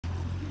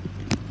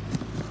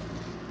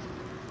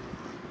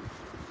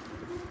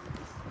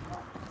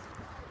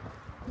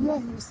Yeah,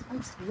 he was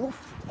supposed to be off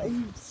today.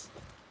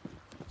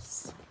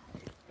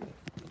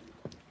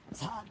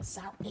 Turns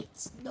out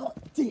it's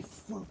not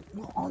different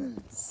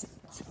ones.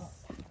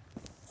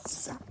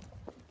 So,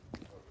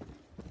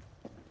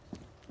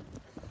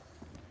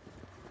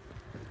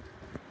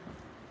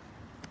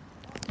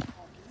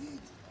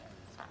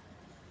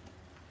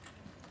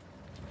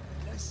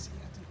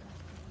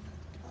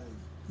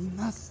 he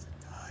must have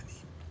done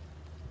him.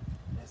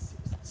 Unless it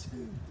was too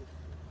different.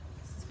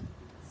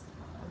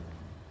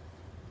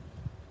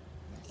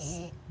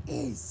 It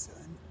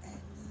isn't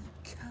any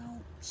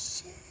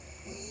couches.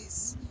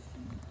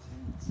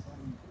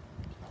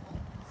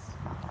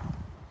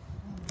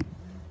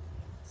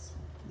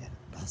 Yeah,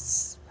 the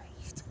bus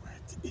waved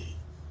already.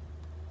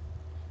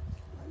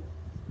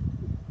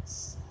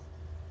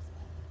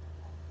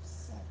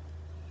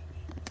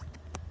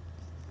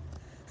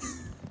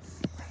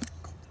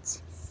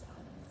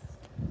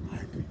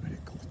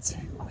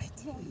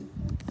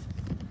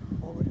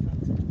 Or we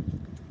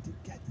did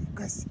get the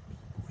aggressive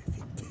people if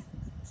it didn't.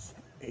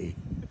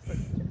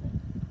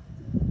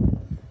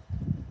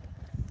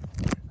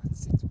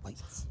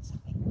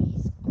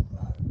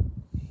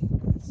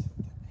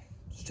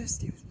 It's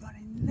just he was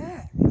running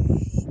there.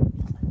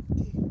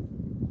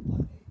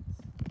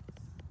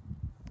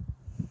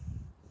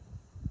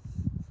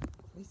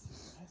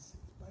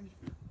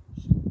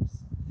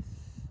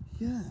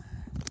 Yeah.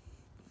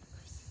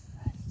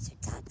 So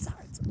that's how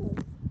it's all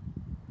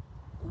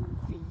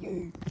for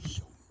you.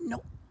 You're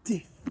not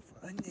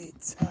different, it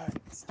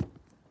turns out.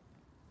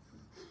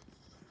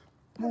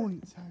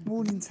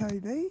 Morning,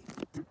 Toby.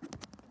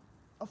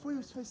 I thought you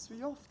were supposed to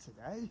be off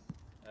today.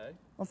 Eh?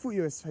 I thought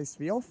you were supposed to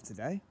be off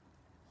today.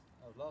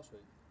 Oh, last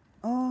week.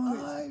 Oh,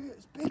 it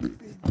was Big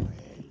Bin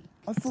week.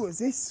 I thought it was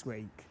this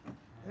week.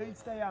 Who did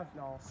they have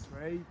last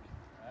week?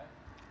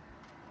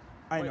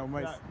 Hang on,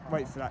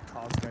 wait for that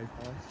car to go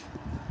past.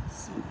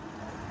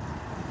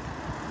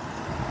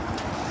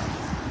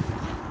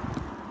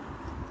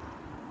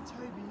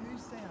 Toby, who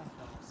did they have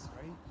last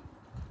week?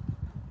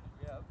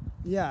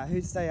 Yeah,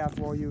 who did they have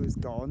while you was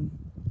gone?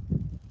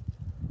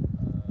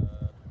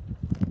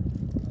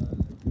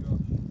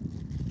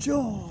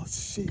 Josh.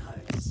 She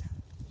goes.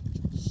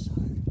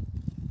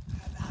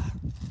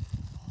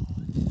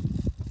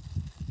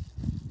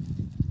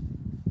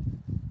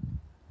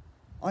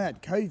 I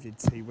had COVID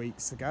 2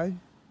 weeks ago. Did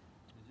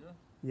you?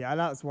 Yeah,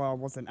 that's why I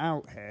wasn't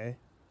out here.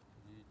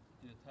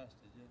 You did a test,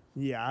 did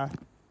you? Yeah.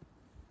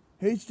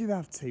 Who did you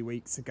have 2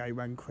 weeks ago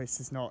when Chris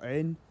is not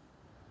in?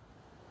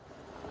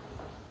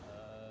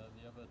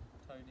 The other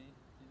Tony,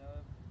 you know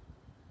him?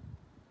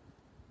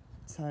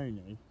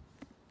 Tony.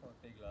 Quite a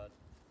big lad.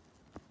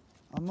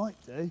 I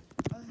might do.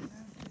 Oh,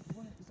 yeah,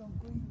 one that was on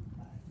Green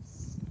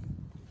Place.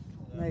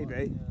 Yeah,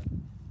 Maybe.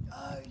 Yeah.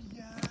 Oh,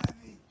 yeah.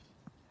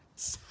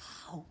 So,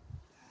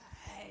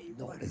 hey,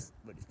 what it's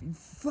been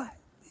funny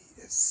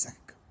the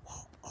second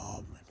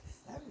one.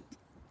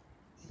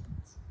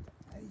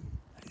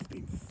 It's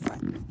been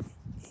funny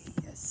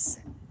the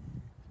second.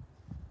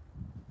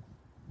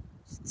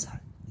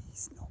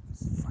 Tony's not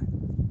as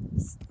funny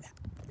as that.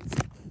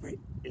 It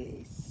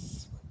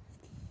is.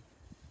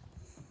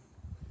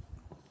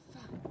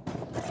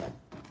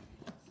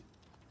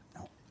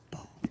 Not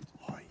bad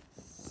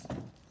eyes.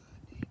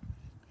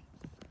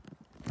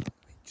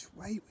 Which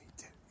way we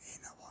do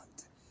in I want.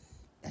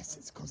 Yes,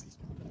 it's because he's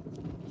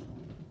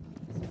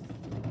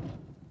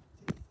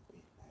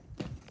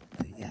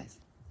yes,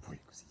 probably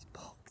because he's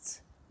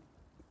parked.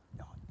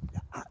 No,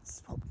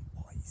 that's probably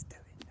why he's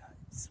doing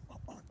those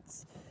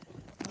spots.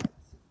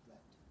 That's a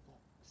red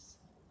box.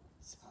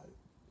 So,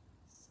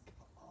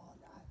 come on,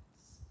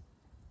 lads.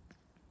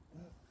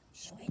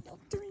 Should we not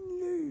doing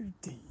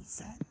Ludi's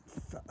then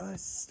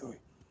first? Or?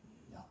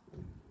 No.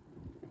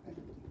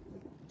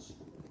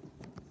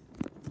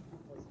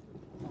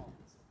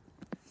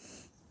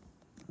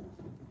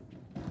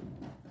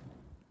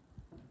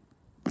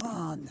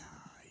 Oh no,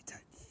 you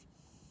don't.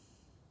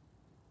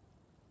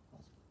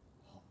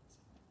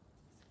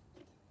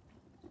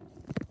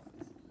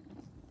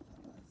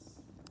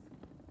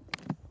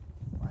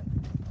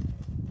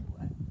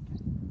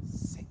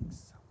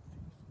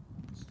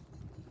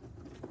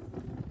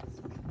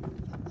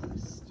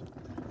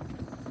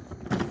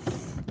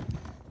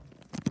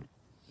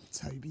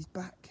 Toby's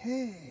back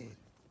here.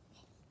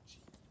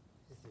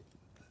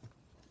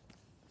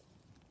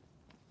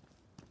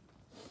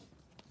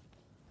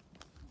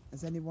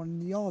 Has anyone in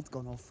the yard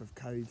gone off with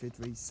COVID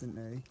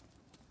recently?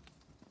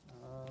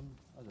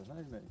 I don't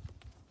know, mate.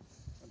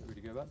 I don't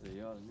really go back to the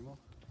yard anymore.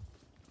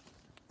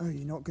 Oh,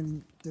 you're not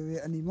going to do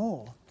it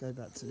anymore? Go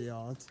back to the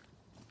yard?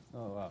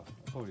 Oh, wow.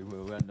 I probably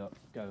will end up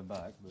going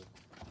back, but...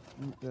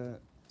 But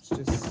it's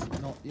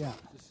just not yet.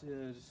 Just stay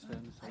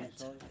on the safe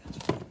side.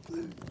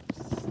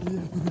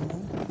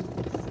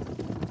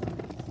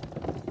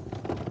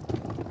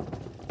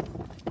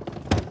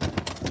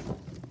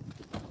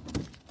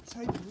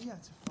 Toby, we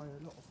had to throw a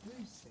lot of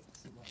blue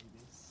sticks away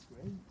this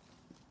week.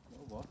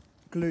 What?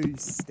 Glue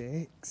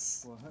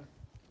sticks. What?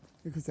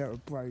 Because they were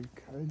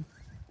broken.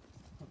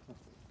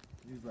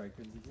 You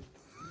broken, did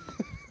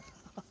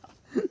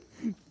you?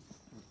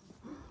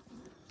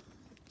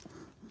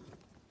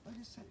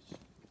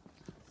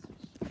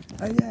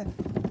 Oh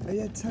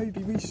yeah,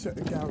 Toby, we shook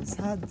a girl's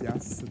hand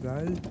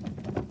yesterday.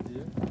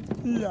 Yeah.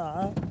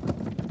 Yeah.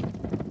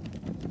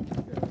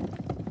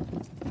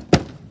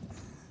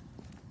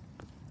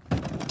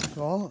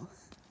 What?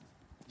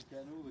 You're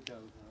getting all the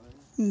girls now,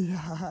 aren't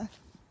Yeah.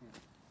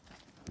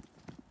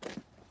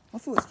 I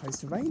thought it was supposed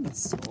to rain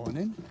this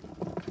morning.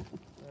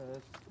 you?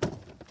 I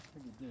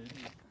think it did.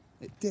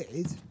 It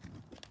did,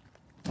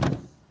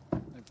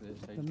 Hopefully it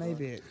stays but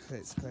maybe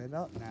it's cleared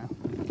up now.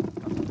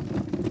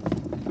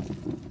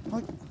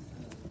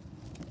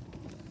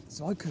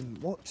 So I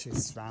couldn't watch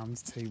this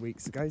round 2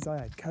 weeks ago because I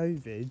had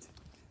COVID.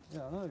 Yeah,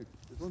 I know. I was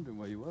wondering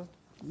where you were.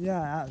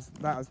 Yeah,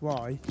 that was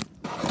why.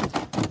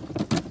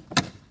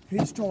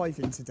 Who's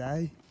driving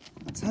today?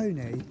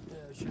 Tony. Yeah,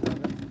 I should have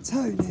it.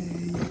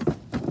 Tony!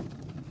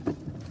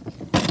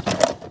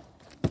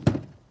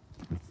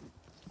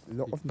 A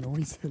lot of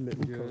noise, a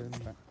little Yeah.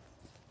 corner.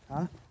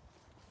 Huh?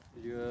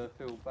 Did you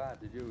feel bad?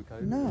 Did you with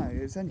COVID? No,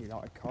 it was only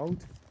like a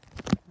cold.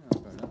 Yeah,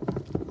 fair enough.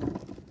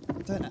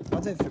 I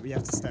don't think we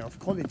have to stay off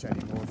college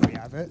anymore if we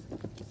have it.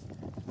 Have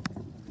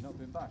you not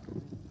been back? Have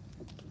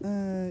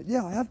you?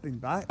 Yeah, I have been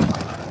back,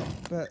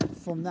 but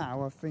from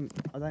now I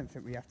don't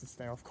think we have to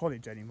stay off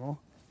college anymore.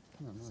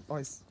 Oh,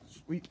 nice.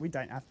 We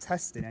don't have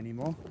testing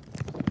anymore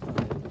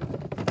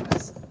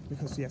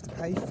because we have to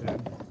pay for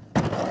them.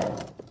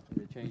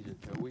 They changed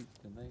it to a week,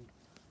 didn't they?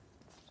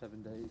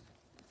 7 days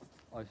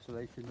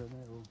isolation, didn't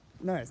they? Or...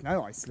 No, there's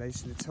no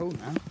isolation at all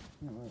now.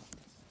 Yeah, right.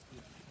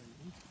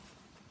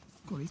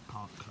 God, he's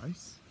parked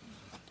close.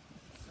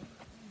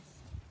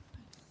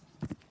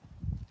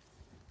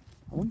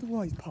 I wonder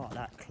why he's parked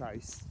that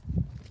close.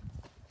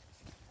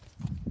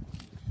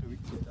 So we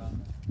can get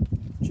down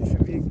Do you think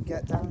we can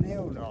get down here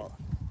or not?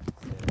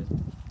 there?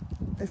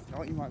 Yeah. If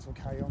not, you might as well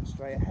carry on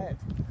straight ahead.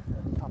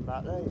 Come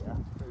back later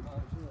Pretty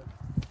much,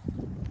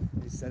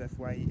 yeah. instead of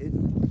waiting.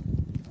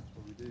 That's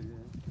what we do,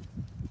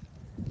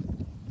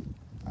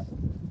 yeah.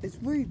 Is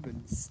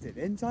Ruben still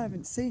in? I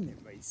haven't seen him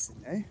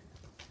recently.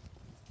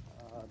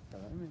 I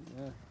don't know, mate.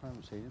 Yeah, I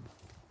haven't seen him.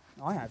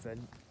 I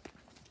haven't.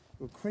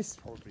 Well, Chris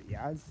probably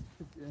has.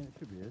 Yeah, it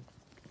could be it.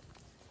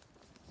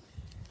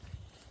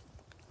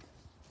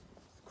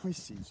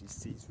 Chris usually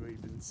sees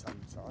Ruben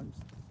sometimes.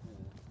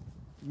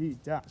 Yeah. You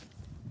don't. I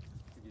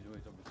think he's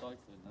always on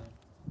recycling now.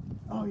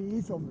 Oh, he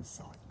is on the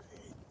cycling.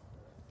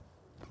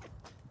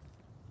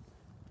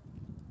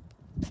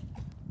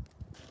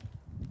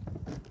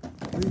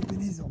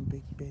 Ruben is on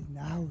Big Ben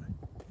now.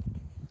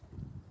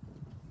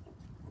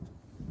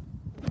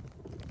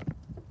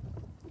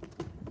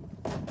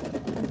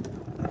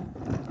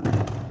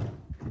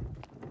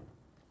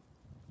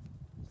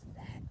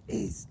 That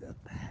is the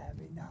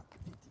pairing up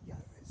video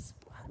as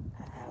well.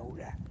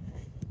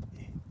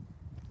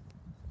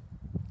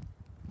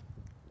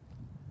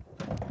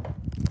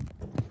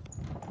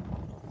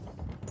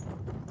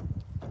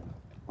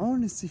 I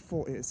honestly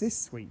thought it was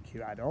this week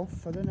you had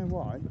off. I don't know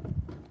why.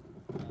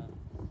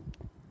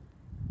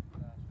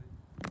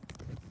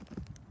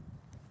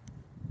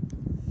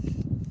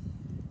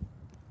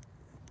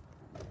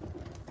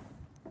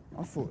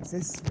 I thought it was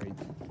this week.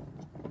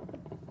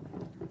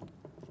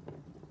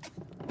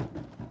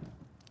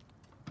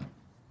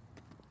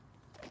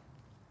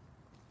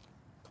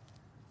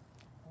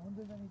 I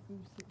wonder if any blue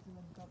sticks have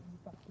ended up in the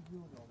back of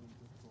your lorry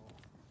before.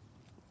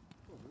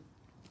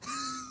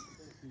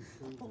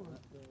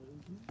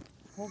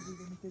 Probably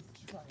when we did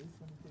trade,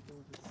 when we did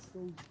all the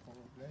schools,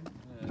 probably.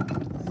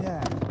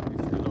 Yeah.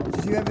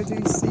 Did you ever do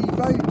Sea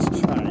Road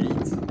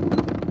trade?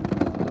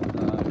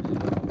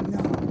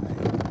 No.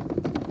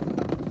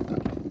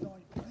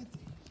 Like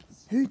Reddit.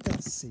 Who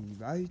does Sea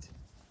Road? It's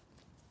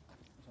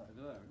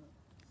over there, isn't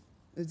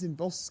it? It's in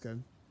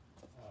Boscombe.